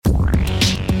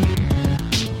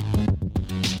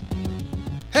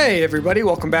Hey everybody,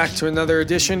 welcome back to another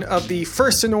edition of the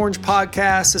First and Orange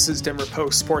podcast. This is Denver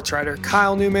Post sports writer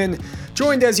Kyle Newman,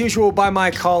 joined as usual by my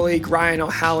colleague Ryan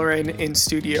O'Halloran in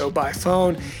studio by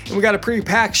phone. And we got a pretty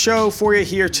packed show for you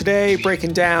here today,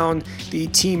 breaking down the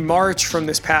team march from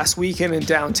this past weekend in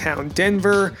downtown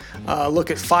Denver.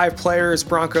 Look at 5 players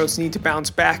Broncos need to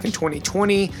bounce back in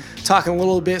 2020. Talking a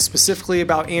little bit specifically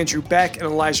about Andrew Beck and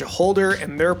Elijah Holder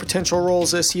and their potential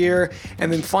roles this year.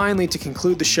 And then finally, to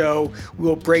conclude the show,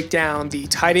 we'll break down the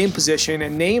tight end position,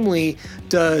 and namely,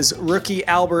 does rookie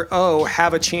Albert O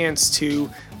have a chance to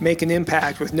make an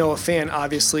impact with Noah Fant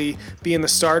obviously being the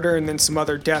starter and then some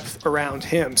other depth around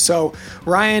him. So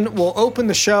Ryan will open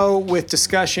the show with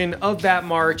discussion of that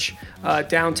march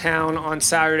downtown on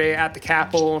Saturday at the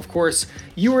Capitol. Of course,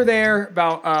 you were there,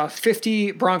 about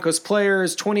 50 Broncos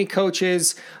players, 20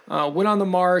 coaches, went on the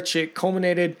march. It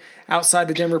culminated outside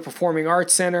the Denver Performing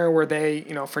Arts Center where they,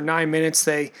 for 9 minutes,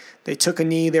 they took a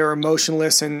knee. They were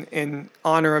emotionless in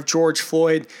honor of George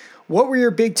Floyd. What were your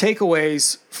big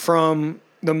takeaways from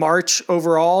the march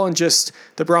overall and just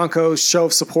the Broncos' show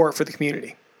of support for the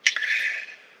community?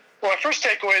 Well, my first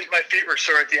takeaway is my feet were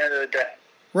sore at the end of the day.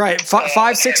 Right.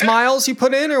 5-6 miles you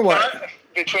put in or what?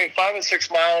 Between 5 and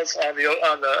 6 miles on the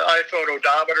iPhone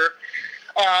odometer.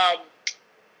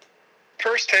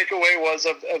 First takeaway was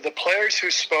of the players who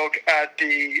spoke at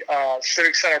the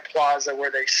Civic Center Plaza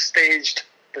where they staged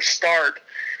the start.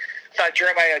 I thought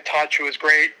Jeremiah Attaochu was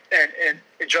great and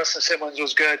Justin Simmons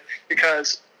was good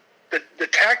because the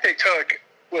tack they took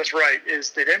was right, is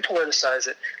they didn't politicize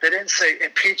it. They didn't say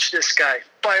impeach this guy,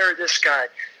 fire this guy,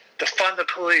 defund the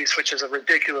police, which is a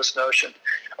ridiculous notion.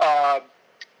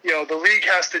 The league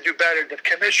has to do better. The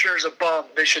commissioner's a bum.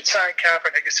 They should sign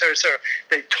Kaepernick, et cetera, et cetera.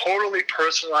 They totally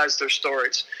personalized their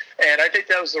stories. And I think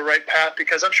that was the right path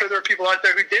because I'm sure there are people out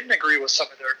there who didn't agree with some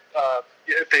of their,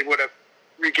 if they would have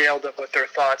regaled them with their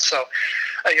thoughts. So,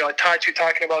 Attaochu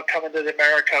talking about coming to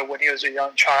America when he was a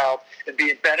young child and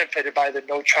being benefited by the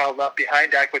No Child Left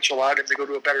Behind Act, which allowed him to go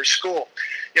to a better school.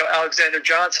 Alexander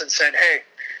Johnson saying, hey,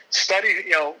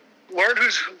 study, learn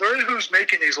who's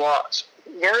making these laws.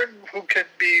 Learn who can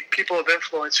be people of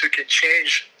influence who can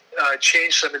change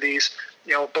some of these,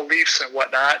 beliefs and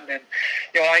whatnot. And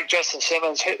I think Justin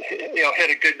Simmons hit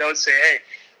a good note saying, hey,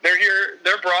 they're here,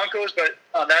 they're Broncos, but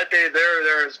on that day, they're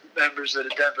there as members of the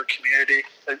Denver community.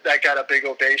 That got a big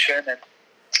ovation. And,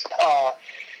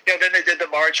 then they did the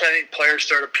march. I think players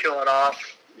started peeling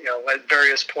off, at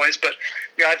various points. But,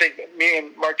 I think me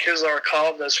and Mark Kisler, our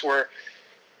columnists, were,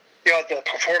 at the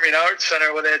Performing Arts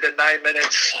Center when they had the 9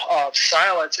 minutes of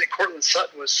silence, and Cortland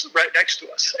Sutton was right next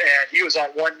to us. And he was on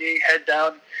one knee, head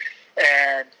down,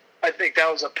 and I think that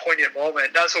was a poignant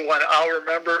moment. That's the one I'll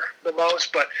remember the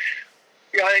most, but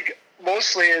I think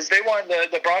mostly is they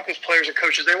wanted the Broncos players and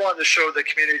coaches, they wanted to show the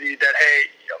community that, hey,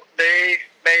 they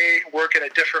may work in a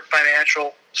different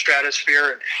financial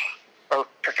stratosphere and are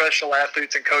professional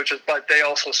athletes and coaches, but they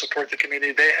also support the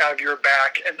community. They have your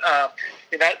back. And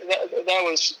that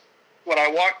was when I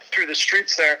walked through the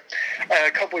streets there, I had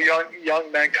a couple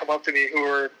young men come up to me who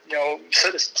were,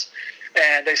 citizens.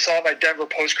 And they saw my Denver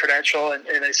Post credential, and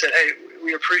they said, hey,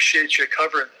 we appreciate you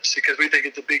covering this because we think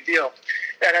it's a big deal.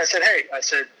 And I said, hey,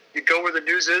 you go where the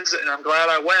news is, and I'm glad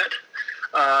I went.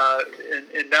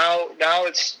 And now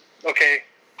it's, okay,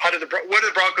 what do the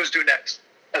Broncos do next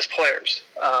as players?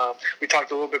 We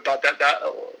talked a little bit about that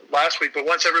last week, but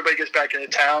once everybody gets back into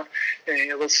town,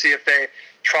 and let's see if they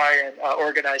try and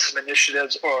organize some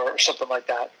initiatives or something like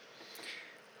that.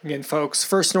 Again, folks,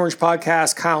 First and Orange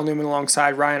podcast, Kyle Newman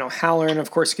alongside Ryan O'Halloran. Of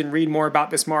course, you can read more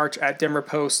about this march at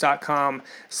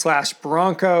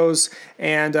denverpost.com/Broncos.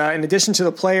 And in addition to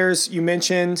the players you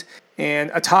mentioned, and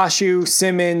Attaochu,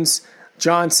 Simmons,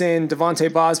 Johnson,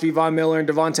 Devontae Bosby, Von Miller, and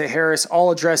Devontae Harris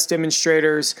all addressed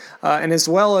demonstrators. And as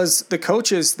well as the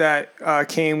coaches that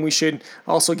came, we should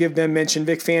also give them mention.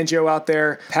 Vic Fangio out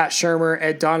there, Pat Shurmur,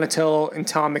 Ed Donatello, and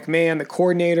Tom McMahon, the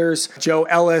coordinators. Joe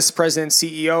Ellis, president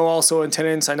CEO, also in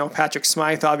attendance. I know Patrick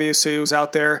Smythe, obviously, was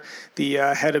out there, the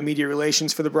head of media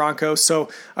relations for the Broncos. So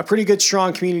a pretty good,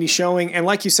 strong community showing. And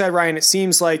like you said, Ryan, it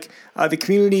seems like the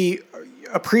community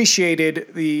appreciated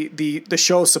the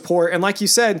show of support, and like you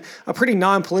said, a pretty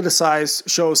non-politicized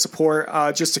show of support,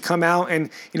 just to come out and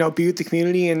be with the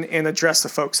community and address the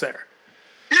folks there.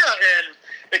 Yeah, and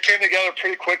it came together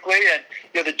pretty quickly, and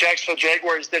the Jacksonville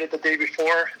Jaguars did it the day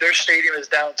before. Their stadium is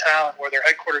downtown, where their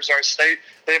headquarters are.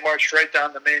 They marched right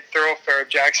down the main thoroughfare of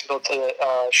Jacksonville to the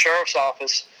sheriff's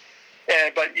office.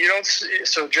 But you don't see,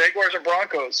 so Jaguars and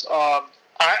Broncos.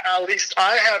 At least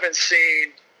I haven't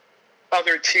seen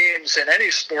other teams in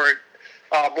any sport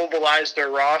mobilize their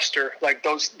roster like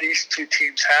these two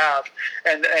teams have,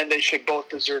 and they should both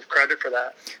deserve credit for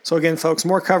that. So again, folks,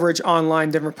 more coverage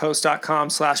online,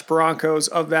 denverpost.com/Broncos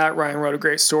of that. Ryan wrote a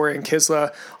great story, and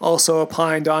Kisla also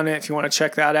opined on it if you want to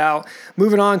check that out.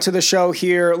 Moving on to the show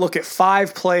here, look at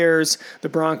 5 players the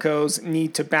Broncos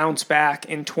need to bounce back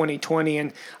in 2020,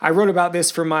 and I wrote about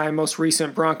this for my most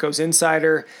recent Broncos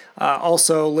Insider.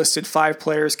 Also listed 5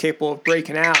 players capable of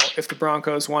breaking out if the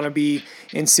Broncos want to be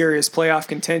in serious playoff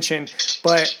contention.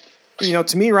 But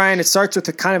to me, Ryan, it starts with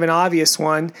a kind of an obvious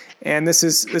one, and this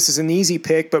is an easy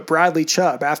pick, but Bradley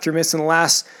Chubb, after missing the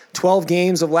last 12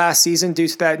 games of last season due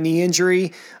to that knee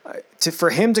injury,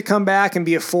 for him to come back and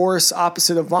be a force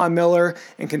opposite of Von Miller,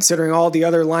 and considering all the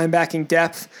other linebacking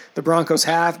depth the Broncos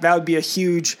have, that would be a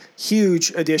huge,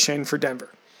 huge addition for Denver.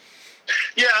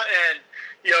 Yeah, and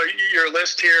your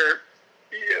list here,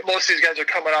 most of these guys are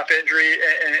coming off injury,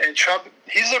 and Chubb,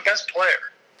 he's their best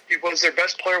player. He was their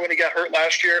best player when he got hurt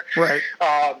last year. Right.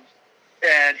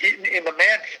 And the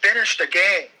man finished the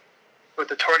game with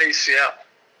the torn ACL.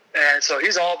 And so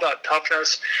he's all about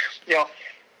toughness.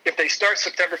 If they start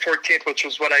September 14th, which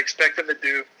was what I expect them to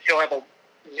do, he'll have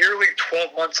nearly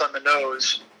 12 months on the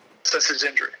nose since his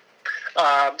injury.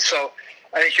 So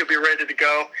I think he'll be ready to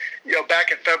go.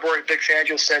 Back in February, Vic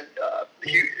Fangio said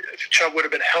Chubb would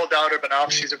have been held out of an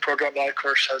off-season program. That, of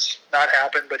course, has not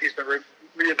happened, but he's been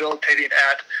rehabilitating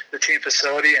at the team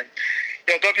facility. And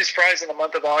don't be surprised in the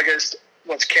month of August,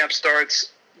 once camp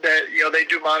starts, that they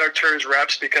do monitor his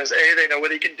reps because A, they know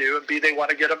what he can do, and B, they want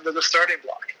to get him to the starting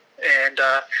block. And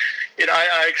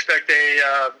I expect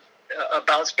a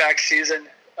bounce back season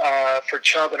for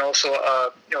Chubb, and also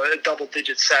a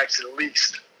double-digit sacks at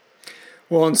least.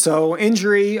 Well, and so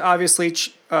injury, obviously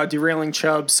derailing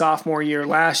Chubb's sophomore year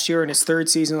last year in his 3rd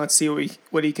season. Let's see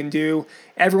what he can do.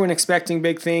 Everyone expecting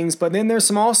big things, but then there's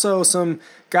also some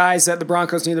guys that the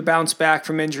Broncos need to bounce back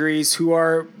from injuries who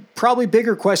are probably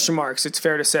bigger question marks, it's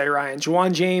fair to say, Ryan.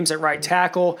 Ja'Wuan James at right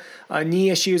tackle, knee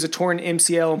issues, a torn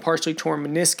MCL and partially torn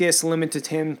meniscus limited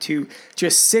him to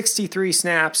just 63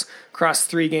 snaps across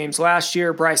 3 games last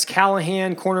year. Bryce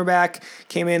Callahan, cornerback,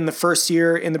 came in the first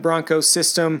year in the Broncos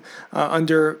system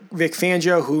under Vic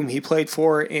Fangio, whom he played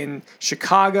for in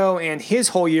Chicago, and his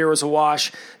whole year was a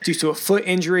wash due to a foot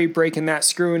injury, breaking that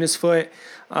screw in his foot.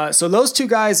 So those 2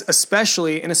 guys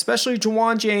especially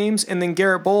Ja'Wuan James, and then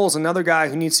Garrett Bowles, another guy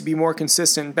who needs to be more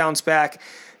consistent and bounce back.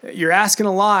 You're asking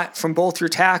a lot from both your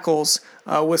tackles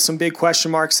with some big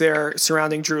question marks there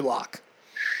surrounding Drew Lock.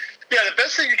 Yeah, the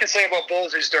best thing you can say about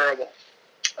Bowles is durable.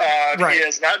 Right. He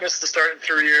has not missed the start in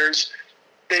 3 years.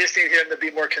 They just need him to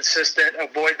be more consistent,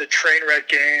 avoid the train wreck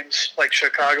games like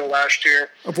Chicago last year.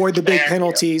 Avoid the big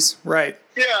penalties, right.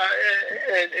 Yeah,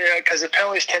 because the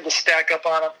penalties tend to stack up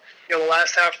on him. The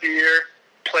last half of the year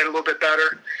played a little bit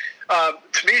better.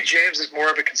 To me, James is more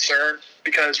of a concern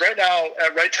because right now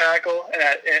at right tackle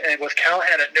and with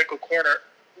Callahan at nickel corner,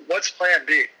 what's plan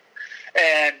B?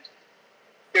 And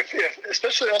if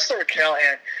especially I'll start with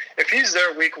Callahan. If he's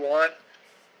there week 1,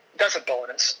 that's a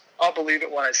bonus. I'll believe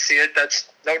it when I see it. That's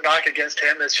no knock against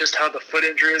him. It's just how the foot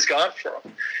injury has gone for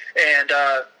him. And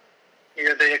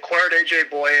they acquired A.J.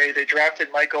 Boye. They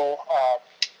drafted Michael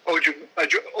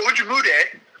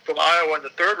Ojemude from Iowa in the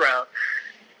 3rd round,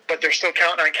 but they're still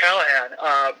counting on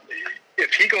Callahan.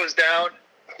 If he goes down,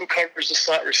 who covers the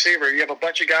slot receiver? You have a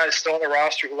bunch of guys still on the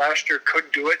roster who last year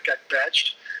couldn't do it, got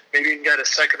benched, maybe even got a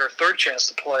 2nd or 3rd chance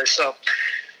to play. So,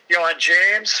 on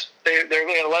James, they're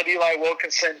going to let Eli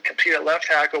Wilkinson compete at left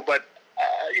tackle, but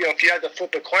if you had to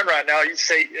flip a coin right now, you'd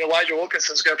say Elijah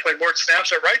Wilkinson's going to play more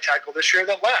snaps at right tackle this year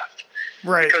than left,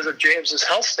 right? Because of James's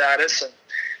health status, and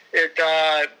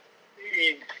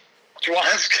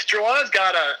Ja'Juan's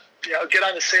got to get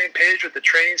on the same page with the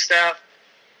training staff,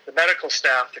 the medical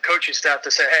staff, the coaching staff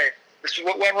to say, hey, this is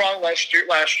what went wrong last year.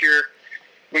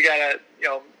 We got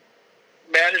to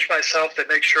manage myself to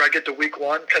make sure I get to week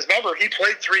 1. Because remember, he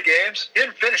played 3 games. He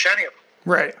didn't finish any of them.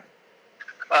 Right.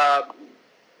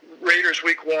 Raiders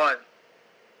week 1.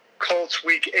 Colts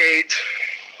week 8.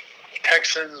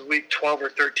 Texans week 12 or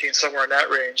 13, somewhere in that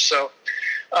range. So,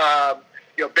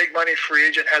 big money free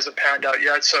agent hasn't panned out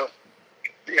yet. So,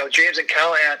 James and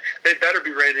Callahan, they better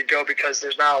be ready to go because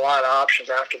there's not a lot of options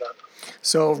after that.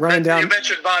 So running down, you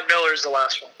mentioned Von Miller is the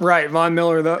last one. Right, Von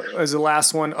Miller is the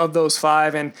last one of those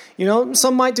 5, and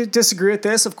some might disagree with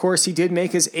this. Of course, he did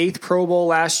make his 8th Pro Bowl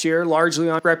last year, largely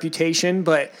on reputation,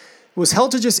 but was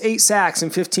held to just 8 sacks in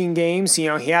 15 games. He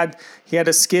had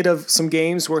a skid of some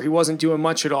games where he wasn't doing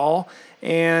much at all.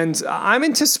 And I'm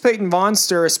anticipating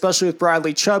Vonster, especially with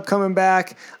Bradley Chubb coming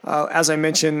back. As I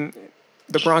mentioned,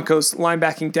 the Broncos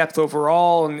linebacking depth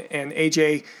overall, and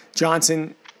A.J.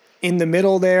 Johnson in the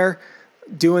middle there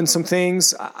doing some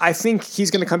things. I think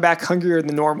he's going to come back hungrier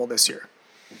than normal this year.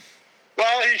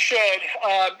 Well, he should.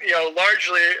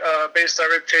 Largely based on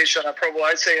reputation on Pro Bowl.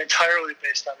 I'd say entirely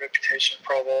based on reputation in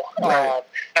Pro Bowl. Right.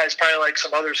 It's probably like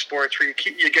some other sports where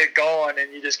you get going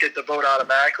and you just get the vote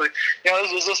automatically.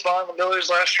 This was Von Miller's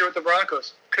last year with the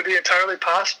Broncos. Could be entirely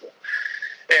possible.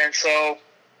 And so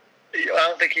I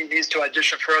don't think he needs to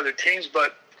audition for other teams,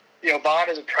 but Von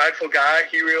is a prideful guy.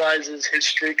 He realizes his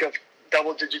streak of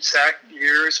double-digit sack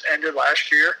years ended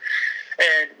last year.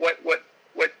 And what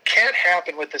can't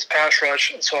happen with this pass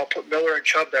rush, and so I'll put Miller and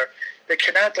Chubb there, they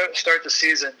cannot start the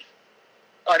season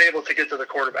unable to get to the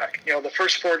quarterback. The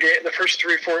first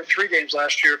three games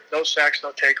last year, no sacks,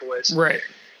 no takeaways. Right.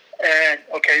 And,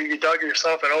 okay, you dug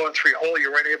yourself an 0-3 hole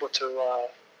you weren't able to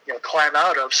climb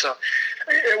out of. So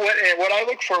what I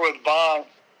look for with Von,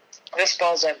 this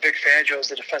falls on Vic Fangio as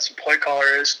the defensive play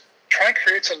caller, is try and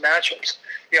create some matchups.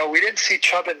 We didn't see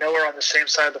Chubb and Miller on the same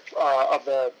side of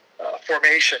the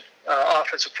formation,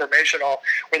 offensive formation,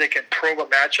 where they can probe a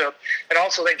matchup. And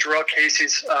also, I think Jarrell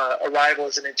Casey's arrival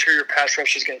as an interior pass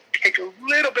rush is going to take a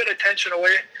little bit of tension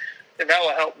away, and that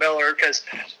will help Miller. Because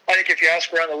I think if you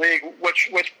ask around the league, which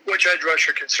edge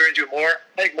rusher concerns you more,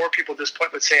 I think more people at this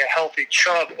point would say a healthy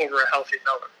Chubb over a healthy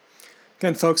Miller.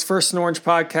 Again, folks, First and Orange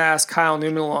podcast, Kyle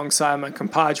Newman alongside my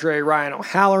compadre, Ryan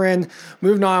O'Halloran.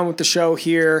 Moving on with the show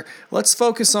here, let's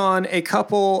focus on a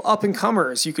couple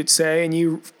up-and-comers, you could say, and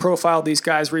you profiled these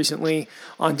guys recently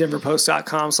on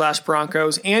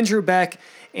denverpost.com/Broncos, Andrew Beck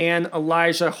and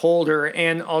Elijah Holder.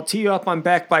 And I'll tee you up on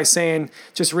Beck by saying,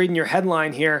 just reading your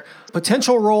headline here,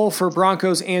 potential role for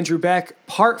Broncos Andrew Beck,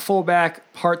 part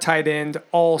fullback, part tight end,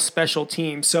 all special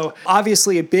teams. So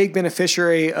obviously a big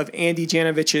beneficiary of Andy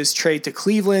Janovich's trade to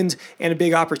Cleveland and a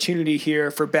big opportunity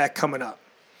here for Beck coming up.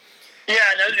 Yeah,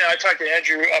 I talked to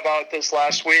Andrew about this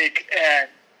last week, and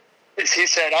as he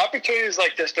said, opportunities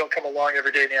like this don't come along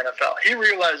every day in the NFL. He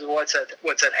realizes what's at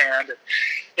hand. And,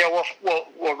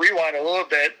 we'll rewind a little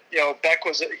bit. Beck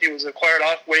was acquired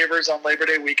off waivers on Labor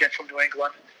Day weekend from New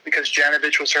England because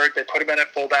Janovich was hurt. They put him in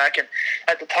at fullback, and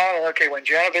at the time, okay, when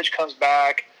Janovich comes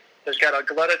back, there's got a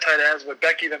glut of tight ends. Would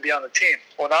Beck even be on the team?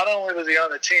 Well, not only was he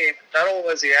on the team, not only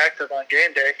was he active on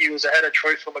game day, he was ahead of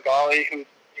Troy Fumagalli, who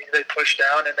they pushed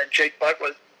down, and then Jake Butt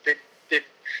did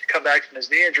come back from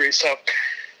his knee injury. So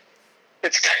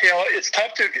it's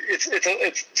tough to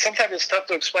sometimes it's tough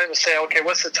to explain to say, okay,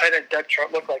 what's the tight end depth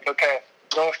chart look like? Okay,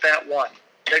 Noah Fant 1,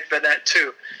 Nick Vannett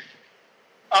 2.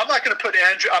 I'm not going to put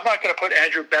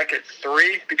Andrew Beck at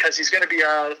 3 because he's going to be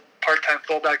a part-time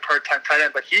fullback, part-time tight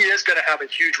end, but he is going to have a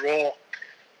huge role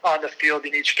on the field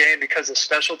in each game because of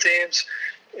special teams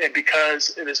and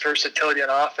because of his versatility on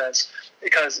offense.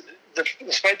 Because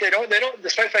despite the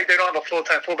fact they don't have a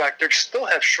full-time fullback, they still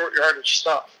have short yardage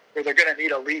stuff where they're going to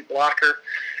need a lead blocker,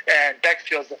 and Beck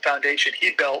feels the foundation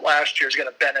he built last year is going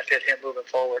to benefit him moving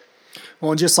forward.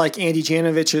 Well, and just like Andy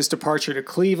Janovich's departure to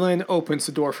Cleveland opens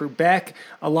the door for Beck,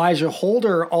 Elijah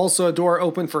Holder also a door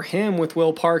open for him with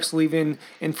Will Parks leaving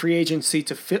in free agency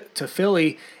to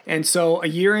Philly. And so a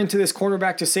year into this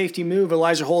cornerback to safety move,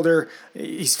 Elijah Holder,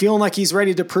 he's feeling like he's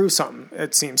ready to prove something,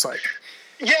 it seems like.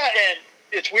 Yeah, and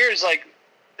it's weird. It's like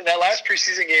in that last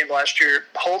preseason game last year,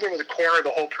 Holder was a corner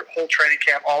the whole training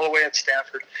camp all the way at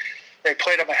Stanford. They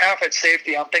played him a half at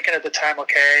safety. I'm thinking at the time,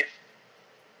 okay,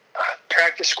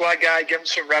 practice squad guy, give him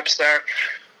some reps there.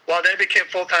 Well, then he became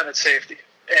full-time at safety.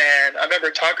 And I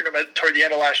remember talking to him toward the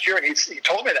end of last year, and he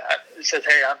told me that. He said,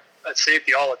 hey, I'm at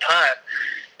safety all the time.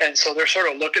 And so they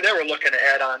were looking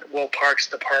ahead on Will Parks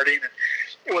departing.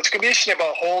 And what's going to be interesting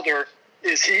about Holder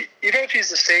is even if he's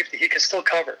the safety, he can still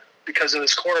cover because of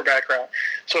his corner background.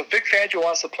 So if Vic Fangio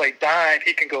wants to play dime,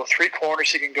 he can go 3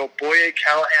 corners. He can go Boye,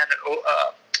 Callahan, and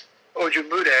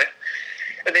Ojumude,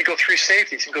 and then go 3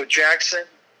 safeties. He can go Jackson,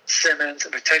 Simmons,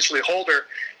 and potentially Holder.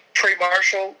 Trey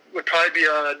Marshall would probably be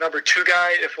a number 2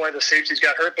 guy if one of the safeties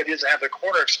got hurt, but he doesn't have the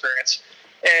corner experience.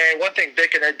 And one thing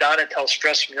Vic and Ed Donatel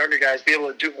stress from younger guys, be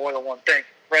able to do more than one thing.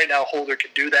 Right now, Holder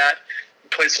can do that. He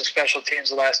played some special teams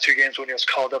the last 2 games when he was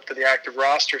called up to the active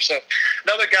roster. So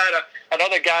another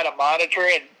guy to monitor.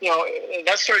 And, and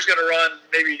that story's going to run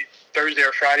maybe Thursday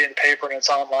or Friday in the paper, and it's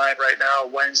online right now,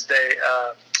 Wednesday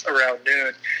around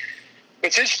noon.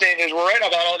 What's interesting is we're writing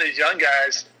about all these young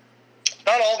guys.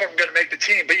 Not all of them are going to make the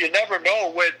team, but you never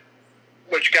know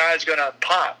which guy is going to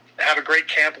pop and have a great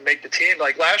camp and make the team.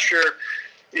 Like last year,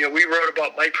 we wrote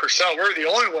about Mike Purcell. We're the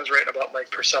only ones writing about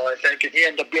Mike Purcell, I think, and he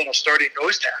ended up being a starting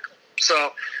nose tackle.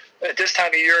 So at this time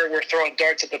of year, we're throwing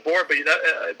darts at the board,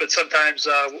 but sometimes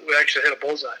we actually hit a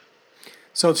bullseye.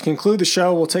 So to conclude the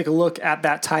show, we'll take a look at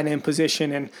that tight end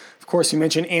position. And, of course, you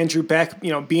mentioned Andrew Beck,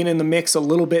 being in the mix a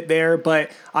little bit there, but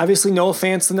obviously Noah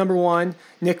Fant's the number one.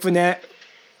 Nick Vannett,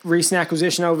 recent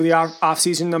acquisition over the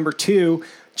offseason, number two.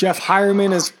 Jeff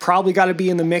Hireman has probably got to be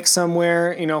in the mix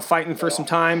somewhere, fighting for some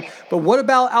time. But what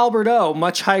about Albert O,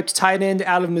 much hyped tight end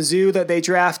out of Mizzou that they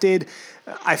drafted?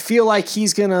 I feel like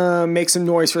he's going to make some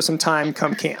noise for some time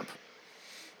come camp.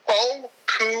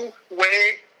 Okuwebunam.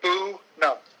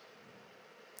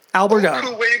 Albert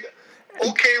O.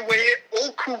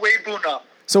 Okuwebunam.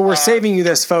 So we're saving you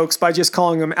this, folks, by just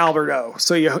calling him Albert O.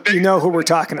 So you know who we're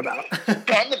talking about.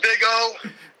 I'm the big O.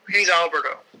 He's Albert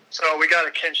O. So we got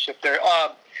a kinship there.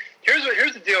 Here's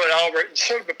the deal with Albert. I've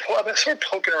been sort of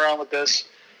poking around with this.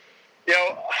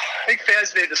 I think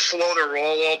fans need to slow their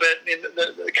roll a little bit. I mean,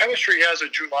 the chemistry he has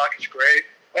with Drew Lock is great.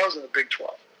 That was in the Big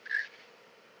 12.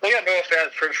 They got Noah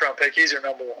Fant, first-round pick. He's your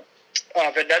number one.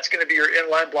 Vanette's going to be your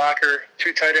inline blocker,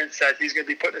 2 tight end set. He's going to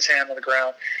be putting his hand on the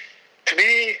ground. To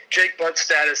me, Jake Butt's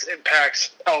status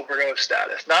impacts Albert O's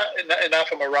status. Not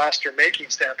from a roster-making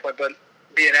standpoint, but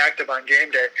being active on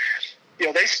game day.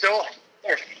 They still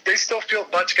feel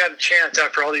Butt's got a chance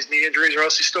after all these knee injuries, or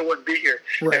else he still wouldn't be here.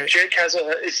 Right.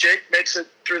 If Jake makes it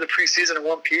through the preseason in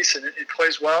one piece and it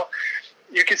plays well,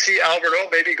 you can see Albert O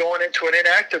maybe going into an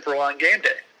inactive role on game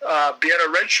day, being a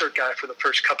redshirt guy for the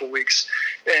first couple weeks,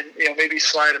 and maybe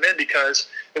slide him in because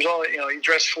there's only he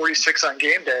dressed 46 on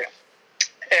game day,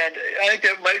 and I think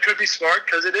that could be smart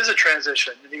because it is a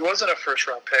transition, and he wasn't a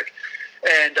first-round pick,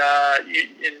 and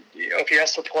if he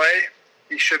has to play,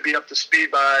 he should be up to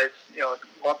speed by a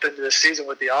month into the season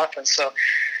with the offense. So,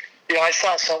 I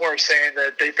saw somewhere saying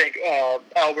that they think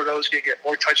Albert O's going to get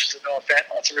more touches than Noah Fant.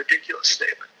 That's a ridiculous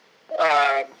statement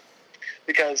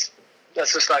because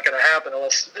that's just not going to happen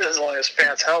as long as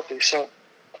Fant's healthy. So,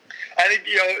 I think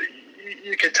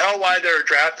you can tell why they're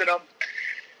drafting him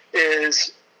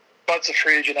is Butt's a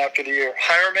free agent after the year.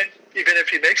 Hireman, even if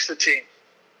he makes the team,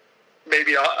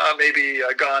 maybe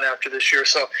gone after this year.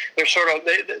 So they're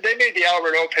they made the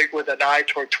Albert O pick with an eye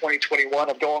toward 2021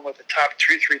 of going with the top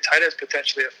 3 tight ends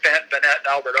potentially of Fant, Vannett, and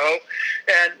Albert O,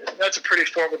 and that's a pretty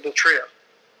formidable trio.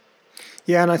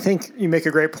 Yeah, and I think you make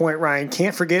a great point, Ryan.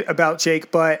 Can't forget about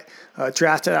Jake Butt,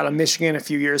 drafted out of Michigan a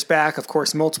few years back. Of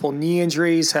course, multiple knee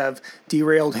injuries have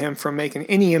derailed him from making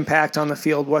any impact on the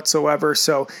field whatsoever.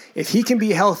 So if he can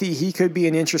be healthy, he could be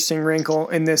an interesting wrinkle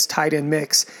in this tight end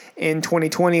mix in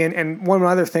 2020. And one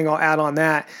other thing I'll add on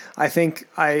that, I think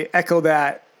I echo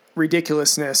that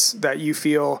ridiculousness that you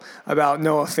feel about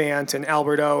Noah Fant and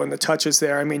Albert O and the touches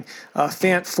there. I mean,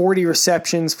 Fant 40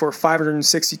 receptions for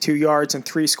 562 yards and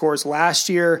 3 scores last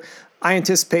year. I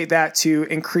anticipate that to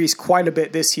increase quite a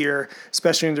bit this year,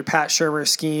 especially under Pat Shurmur's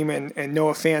scheme and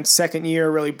Noah Fant's second year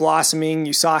really blossoming.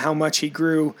 You saw how much he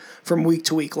grew from week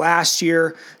to week last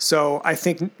year. So I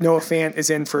think Noah Fant is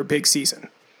in for a big season.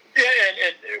 Yeah,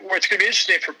 and what's going to be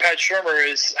interesting for Pat Shurmur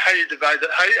is how do you divide the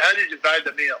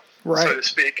meal, right, so to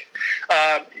speak.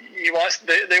 They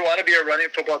want to be a running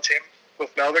football team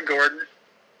with Melvin Gordon,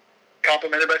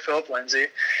 complemented by Philip Lindsay.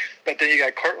 But then you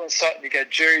got Cortland Sutton, you got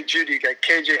Jerry Jeudy, you got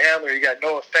KJ Hamler, you got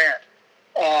Noah Fant.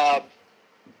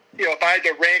 If I had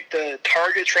to rank the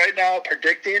targets right now,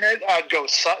 predicting it, I'd go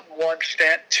Sutton 1,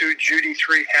 Fant 2, Jeudy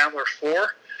 3, Hamler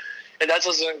 4. And that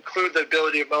doesn't include the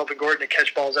ability of Melvin Gordon to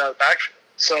catch balls out of the backfield.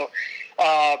 So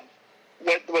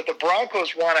what the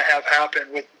Broncos want to have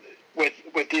happen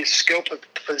with these skill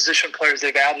position players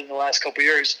they've added in the last couple of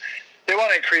years, they want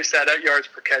to increase that yards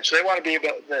per catch. They want to be able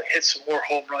to hit some more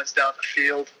home runs down the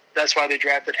field. That's why they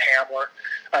drafted Hamler.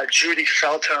 Jeudy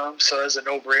fell to him, so that's a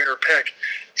no-brainer pick.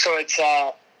 So it's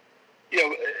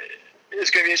it's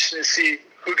going to be interesting to see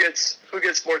who gets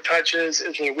more touches.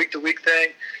 Is it a week-to-week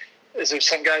thing? Is there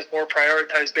some guys more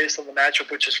prioritized based on the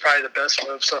matchup, which is probably the best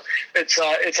move? So it's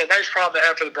a nice problem to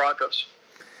have for the Broncos.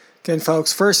 Again,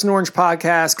 folks, First and Orange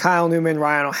Podcast, Kyle Newman,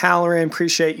 Ryan O'Halloran.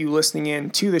 Appreciate you listening in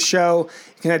to the show.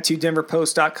 You can head to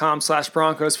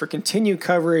denverpost.com/Broncos for continued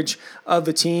coverage of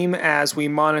the team as we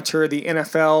monitor the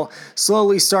NFL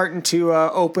slowly starting to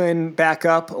open back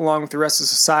up along with the rest of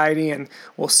society, and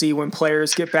we'll see when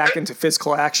players get back into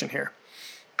physical action here.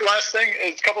 Last thing,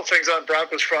 a couple things on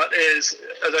Broncos front is,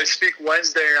 as I speak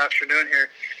Wednesday afternoon here,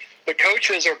 the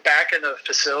coaches are back in the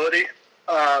facility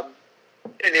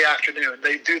in the afternoon.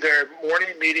 They do their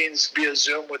morning meetings via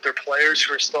Zoom with their players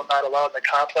who are still not allowed in the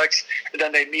complex, and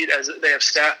then they meet as they have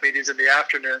staff meetings in the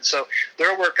afternoon. So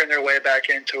they're working their way back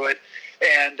into it,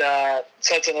 and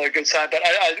so that's another good sign. But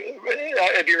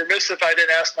I'd be remiss if I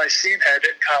didn't ask my scene head,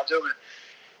 Kyle Newman,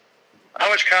 how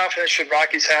much confidence should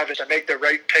Rockies have to make the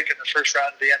right pick in the first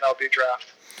round of the MLB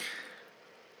draft?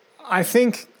 I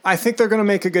think they're going to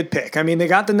make a good pick. I mean, they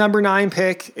got the number 9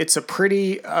 pick. It's a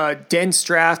pretty dense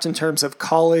draft in terms of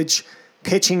college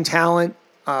pitching talent.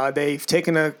 They've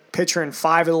taken a pitcher in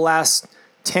 5 of the last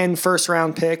 10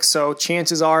 first-round picks, so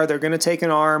chances are they're going to take an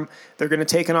arm. They're going to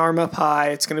take an arm up high.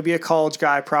 It's going to be a college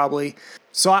guy probably.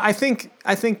 So I think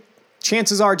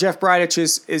chances are Jeff Bridich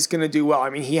is going to do well. I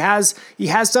mean, he has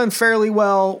done fairly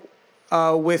well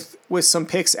with some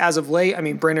picks as of late. I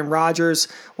mean, Brendan Rodgers,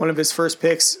 one of his first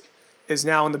picks, is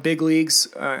now in the big leagues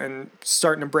and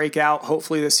starting to break out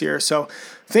hopefully this year. So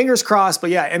fingers crossed. But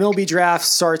yeah, MLB draft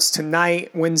starts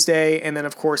tonight, Wednesday, and then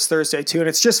of course Thursday too. And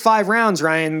it's just 5 rounds,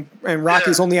 Ryan. And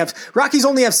Rockies only have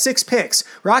 6 picks.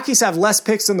 Rockies have less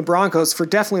picks than the Broncos for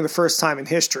definitely the first time in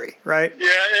history, right? Yeah,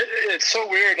 it's so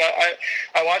weird.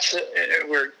 I watched it.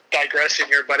 We're digressing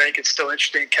here, but I think it's still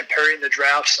interesting comparing the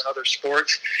drafts and other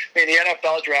sports. I mean, the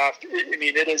NFL draft, I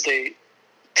mean, it is a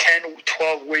 10,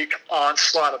 12-week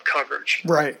onslaught of coverage.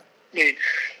 Right. I mean,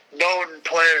 known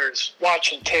players,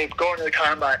 watching tape, going to the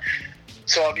combine.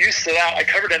 So I'm used to that. I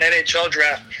covered an NHL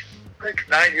draft like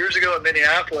 9 years ago in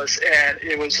Minneapolis, and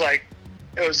it was like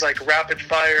rapid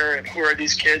fire, and who are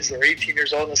these kids? They're 18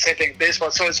 years old, and the same thing in baseball.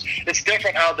 So it's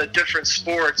different how the different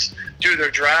sports do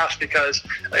their drafts, because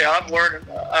I've learned,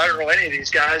 I don't know any of these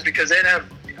guys because they didn't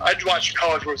have, I'd watch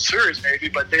College World Series maybe,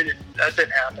 but that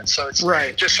didn't happen. So it's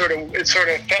just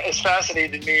it's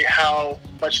fascinating to me how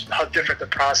different the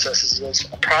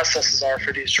processes are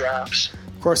for these drafts.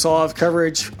 Of course, I'll have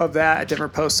coverage of that at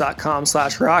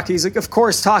denverpost.com/Rockies. Of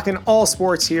course, talking all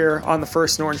sports here on the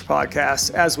First and Orange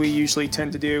podcast, as we usually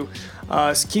tend to do.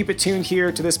 So keep it tuned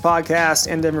here to this podcast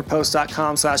and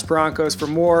denverpost.com/Broncos for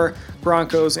more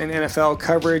Broncos and NFL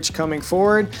coverage coming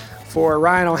forward. For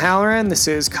Ryan O'Halloran, this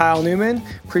is Kyle Newman.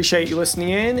 Appreciate you listening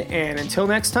in, and until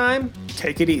next time,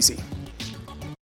 take it easy.